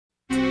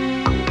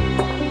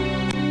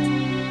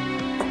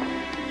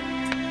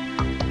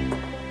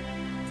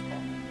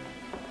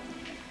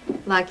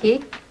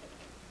Lucky.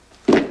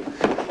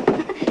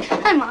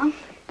 Hi, Mom.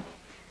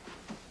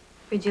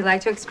 Would you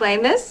like to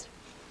explain this?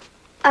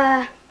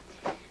 I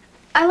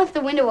left the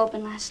window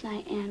open last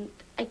night, and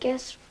I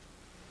guess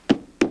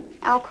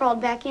Al crawled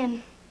back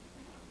in.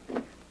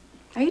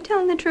 Are you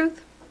telling the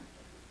truth?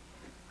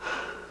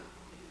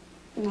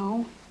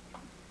 No.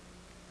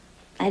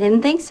 I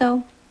didn't think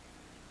so.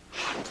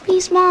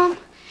 Please, Mom.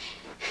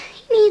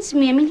 He needs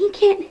me. I mean, he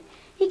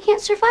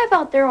can't survive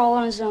out there all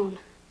on his own.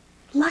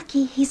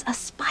 Lucky, he's a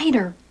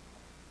spider.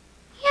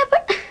 Yeah,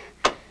 but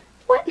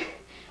what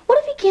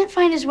if he can't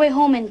find his way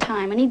home in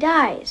time and he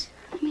dies?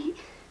 I mean...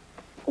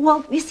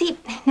 Well, you see,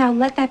 now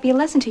let that be a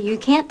lesson to you. You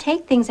can't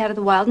take things out of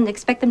the wild and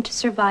expect them to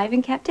survive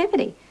in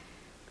captivity.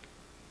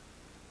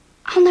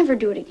 I'll never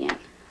do it again.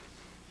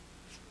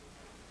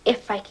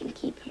 If I can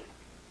keep him.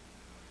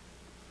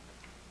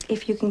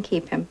 If you can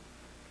keep him.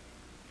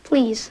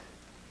 Please.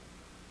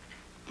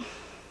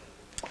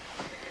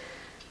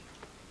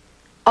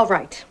 All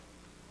right.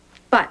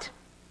 But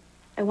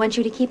I want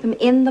you to keep him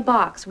in the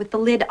box with the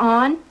lid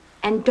on,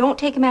 and don't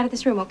take him out of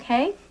this room,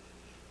 okay?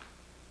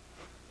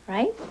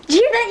 Right? Did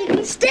you hear that? You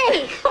can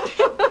stay.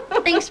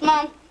 Thanks,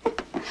 Mom.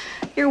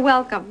 You're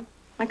welcome.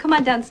 Now come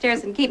on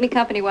downstairs and keep me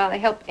company while I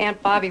help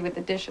Aunt Bobby with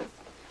the dishes.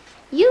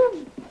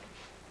 You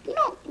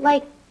don't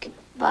like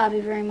Bobby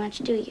very much,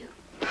 do you?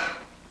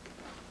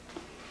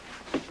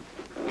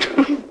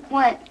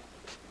 What?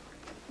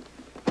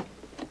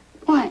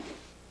 What?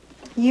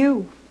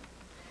 You.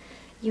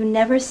 You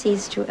never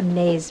cease to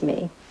amaze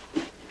me.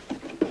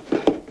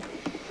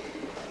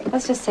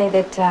 Let's just say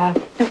that,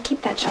 no,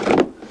 keep that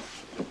shut.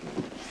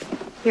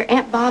 Your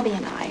Aunt Bobby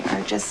and I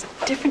are just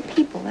different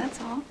people, that's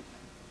all.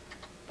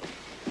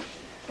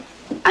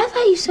 I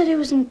thought you said it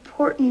was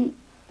important,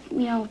 you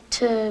know,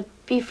 to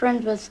be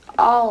friends with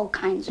all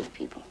kinds of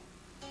people.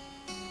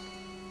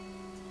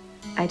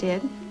 I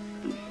did?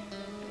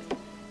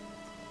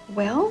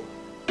 Well,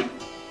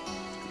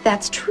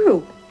 that's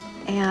true.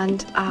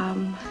 And,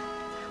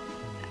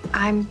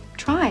 I'm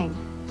trying.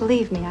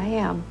 Believe me, I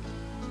am.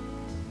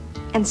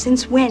 And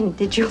since when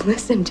did you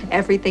listen to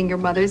everything your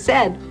mother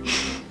said?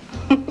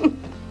 Come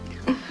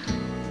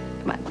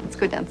on, let's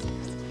go downstairs.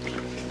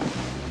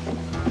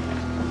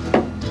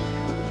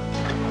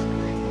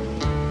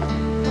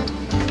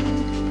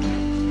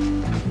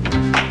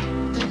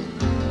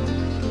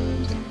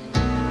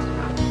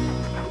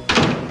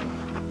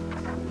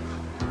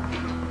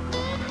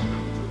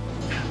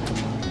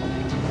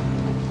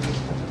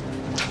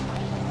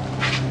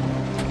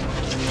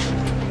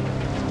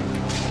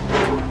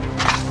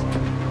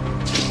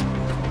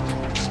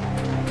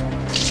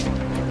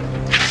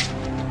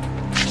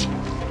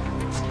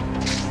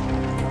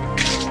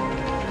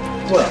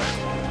 Well,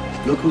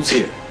 look who's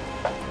here.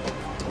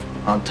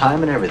 On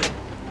time and everything.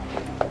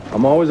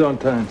 I'm always on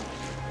time.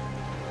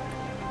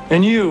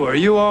 And you, are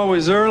you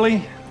always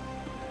early?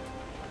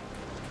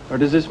 Or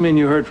does this mean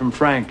you heard from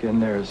Frank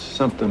and there's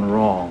something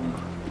wrong?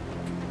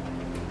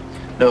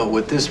 No,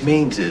 what this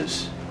means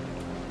is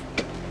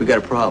we got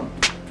a problem.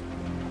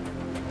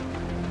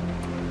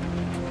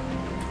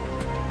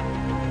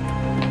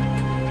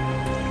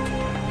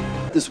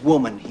 This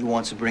woman he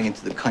wants to bring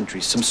into the country,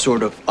 some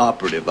sort of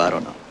operative, I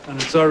don't know. And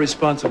it's our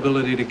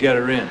responsibility to get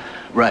her in.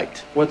 Right.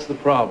 What's the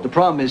problem? The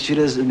problem is she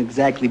doesn't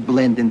exactly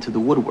blend into the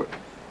woodwork.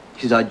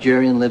 She's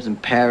Algerian, lives in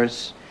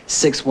Paris,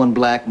 6'1"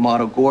 black,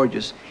 model,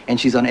 gorgeous, and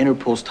she's on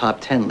Interpol's top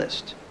 10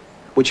 list.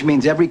 Which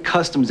means every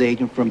customs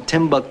agent from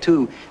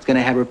Timbuktu is going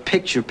to have her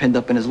picture pinned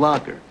up in his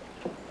locker.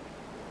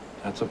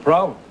 That's a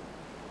problem.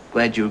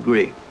 Glad you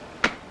agree.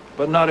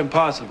 But not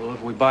impossible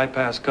if we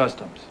bypass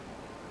customs.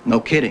 No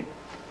kidding.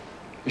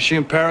 Is she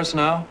in Paris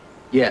now?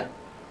 Yeah.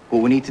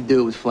 What we need to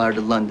do is fly her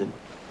to London.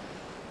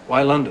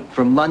 Why London?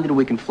 From London,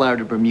 we can fly her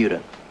to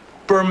Bermuda.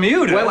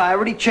 Bermuda? Well, I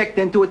already checked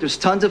into it. There's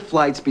tons of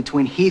flights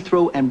between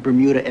Heathrow and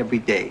Bermuda every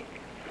day.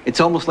 It's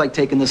almost like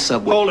taking the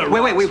subway. Hold it,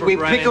 wait, we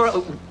pick her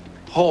up.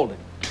 Hold it.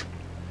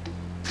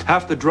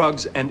 Half the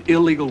drugs and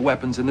illegal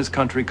weapons in this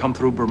country come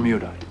through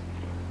Bermuda.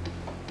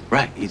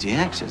 Right, easy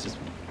access.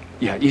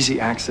 Yeah, easy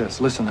access.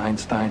 Listen,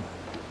 Einstein,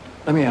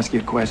 let me ask you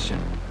a question.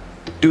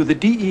 Do the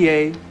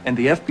DEA and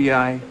the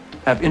FBI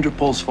have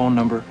Interpol's phone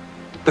number?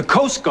 The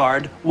Coast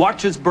Guard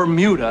watches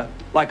Bermuda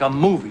like a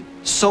movie.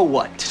 So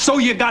what? So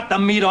you got to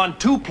meet on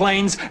 2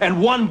 planes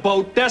and 1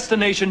 boat,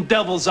 destination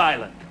Devil's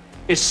Island.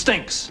 It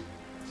stinks.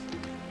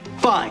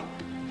 Fine.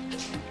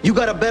 You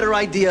got a better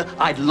idea?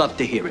 I'd love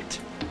to hear it.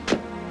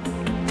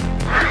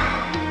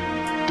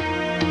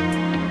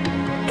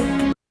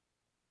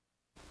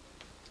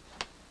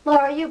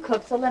 Laura, you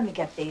cook, so let me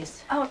get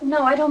these. Oh,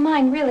 no, I don't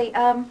mind, really.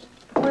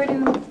 Where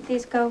do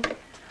these go?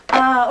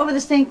 Over the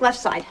sink, left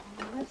side.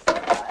 Left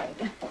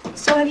side.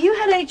 So have you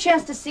had any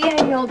chance to see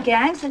any of the old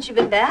gang since you've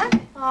been back?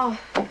 Oh,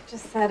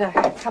 just said a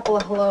couple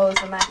of hellos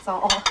and that's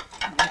all.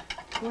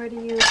 Where do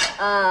you...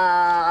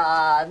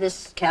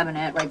 This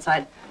cabinet, right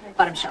side,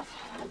 bottom shelf.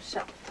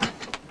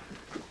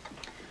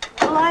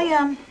 Well,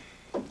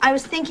 I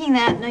was thinking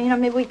that, you know,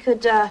 maybe we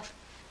could, have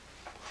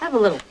a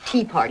little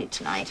tea party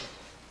tonight.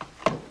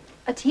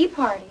 A tea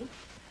party?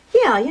 Yeah,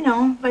 Yeah, you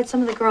know, invite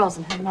some of the girls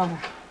and have them over.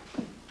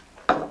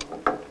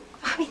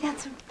 I mean,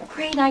 that's a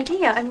great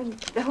idea. I mean,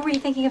 who were you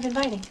thinking of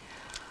inviting?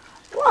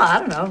 Well, I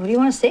don't know. Who do you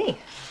want to see?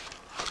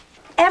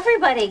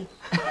 Everybody.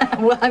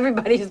 Well,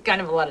 everybody is kind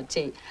of a lot of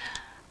tea.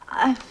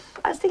 I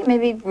was thinking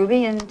maybe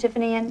Ruby and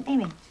Tiffany and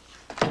Amy.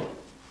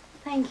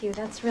 Thank you.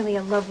 That's really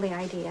a lovely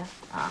idea.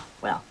 Ah,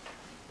 well,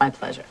 my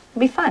pleasure. It'll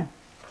be fun.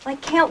 I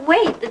can't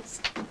wait.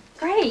 It's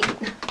great.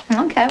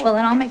 Okay, well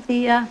then I'll make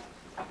the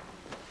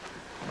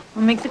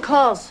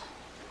calls.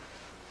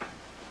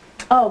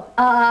 Oh,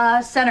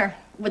 center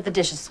with the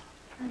dishes.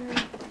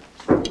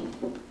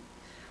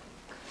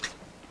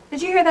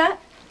 Did you hear that?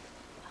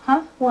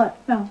 Huh? What?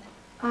 No.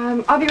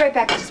 I'll be right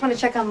back. I just want to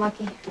check on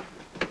Lucky.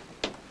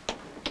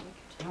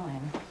 Tell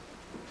him.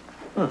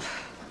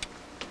 Oof.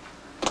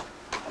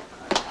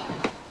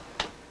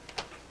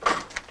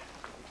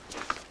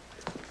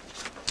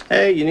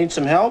 Hey, you need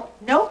some help?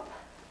 Nope.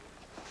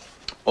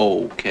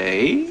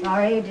 Okay.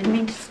 Sorry, I didn't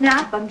mean to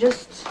snap. I'm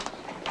just...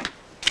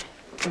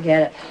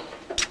 Forget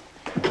it.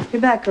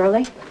 You're back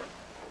early.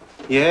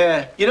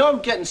 Yeah. You know, I'm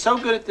getting so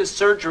good at this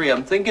surgery,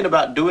 I'm thinking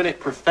about doing it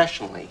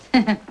professionally.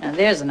 Now,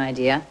 there's an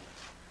idea.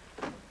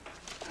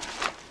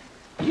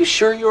 You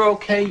sure you're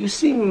okay? You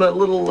seem a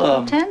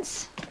little,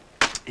 Tense?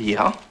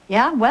 Yeah?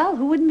 Yeah, well,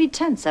 who wouldn't be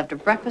tense after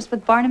breakfast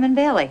with Barnum and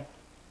Bailey?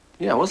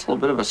 Yeah, well, it's a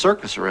little bit of a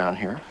circus around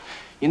here.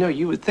 You know,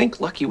 you would think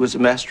Lucky was a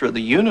master of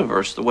the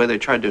universe the way they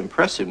tried to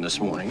impress him this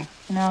morning.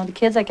 You know, the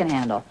kids I can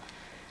handle.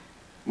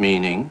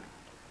 Meaning?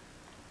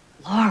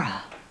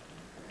 Laura.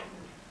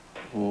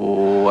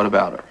 What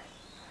about her?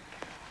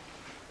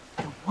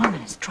 The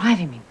woman is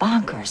driving me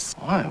bonkers.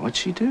 Why? What'd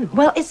she do?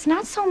 Well, it's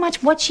not so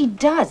much what she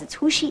does, it's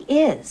who she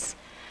is.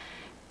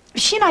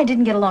 She and I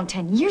didn't get along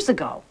 10 years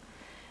ago.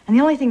 And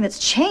the only thing that's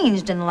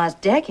changed in the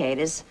last decade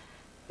is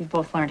we've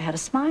both learned how to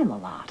smile a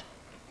lot.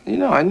 You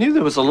know, I knew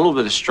there was a little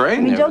bit of strain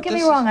I mean, there. don't get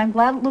me wrong, I'm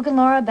glad Luke and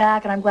Laura are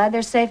back, and I'm glad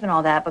they're safe and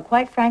all that, but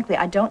quite frankly,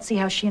 I don't see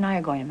how she and I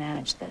are going to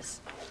manage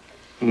this.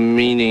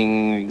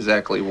 Meaning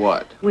exactly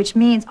what? Which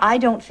means I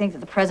don't think that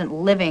the present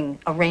living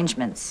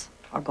arrangements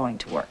are going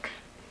to work.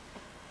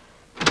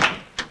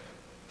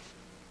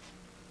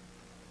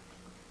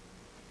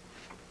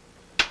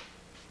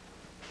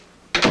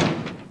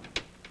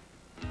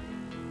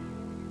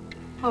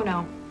 Oh,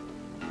 no.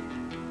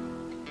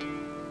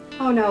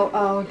 Oh, no.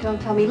 Oh, don't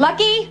tell me.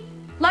 Lucky!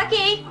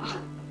 Lucky!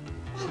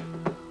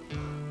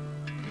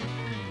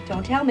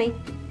 Don't tell me.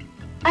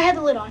 I had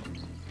the lid on.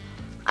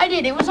 I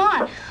did. It was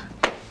on.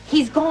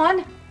 He's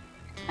gone?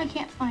 I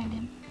can't find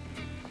him.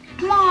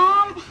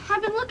 Mom,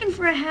 I've been looking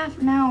for a half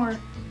an hour.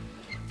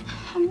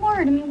 I'm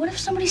worried. I mean, what if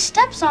somebody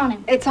steps on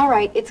him? It's all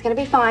right. It's gonna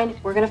be fine.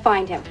 We're gonna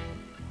find him.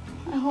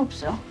 I hope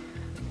so.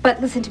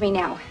 But listen to me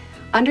now.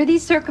 Under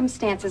these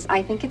circumstances,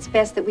 I think it's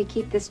best that we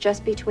keep this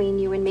just between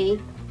you and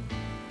me.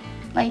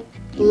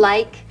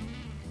 Like,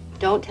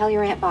 don't tell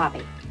your Aunt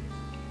Bobby.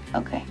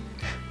 Okay.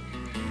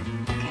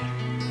 Okay.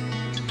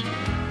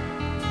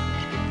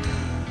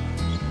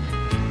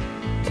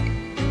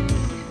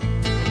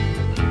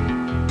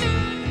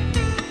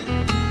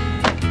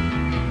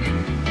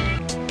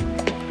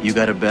 You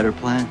got a better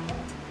plan?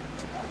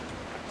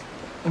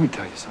 Let me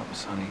tell you something,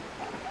 Sonny.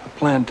 A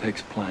plan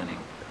takes planning.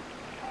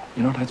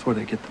 You know, that's where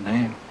they get the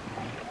name.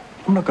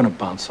 I'm not going to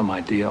bounce some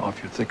idea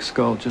off your thick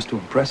skull just to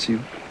impress you,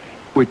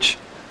 which,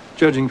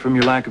 judging from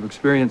your lack of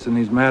experience in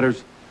these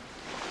matters,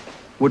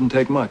 wouldn't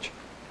take much.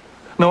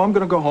 No, I'm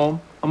going to go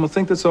home. I'm going to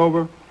think this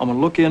over. I'm going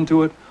to look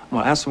into it. I'm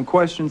going to ask some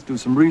questions, do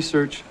some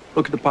research,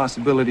 look at the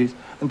possibilities,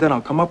 and then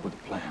I'll come up with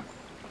a plan.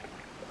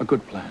 A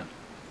good plan.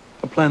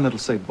 A plan that'll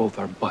save both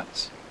our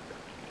butts.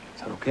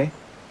 Is that okay?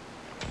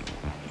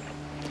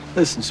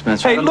 Listen,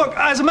 Spencer. Hey, look,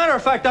 as a matter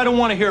of fact, I don't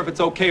want to hear if it's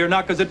okay or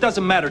not, because it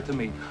doesn't matter to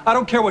me. I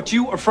don't care what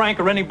you or Frank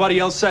or anybody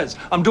else says.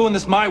 I'm doing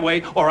this my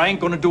way, or I ain't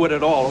going to do it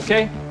at all,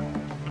 okay?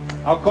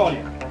 I'll call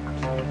you.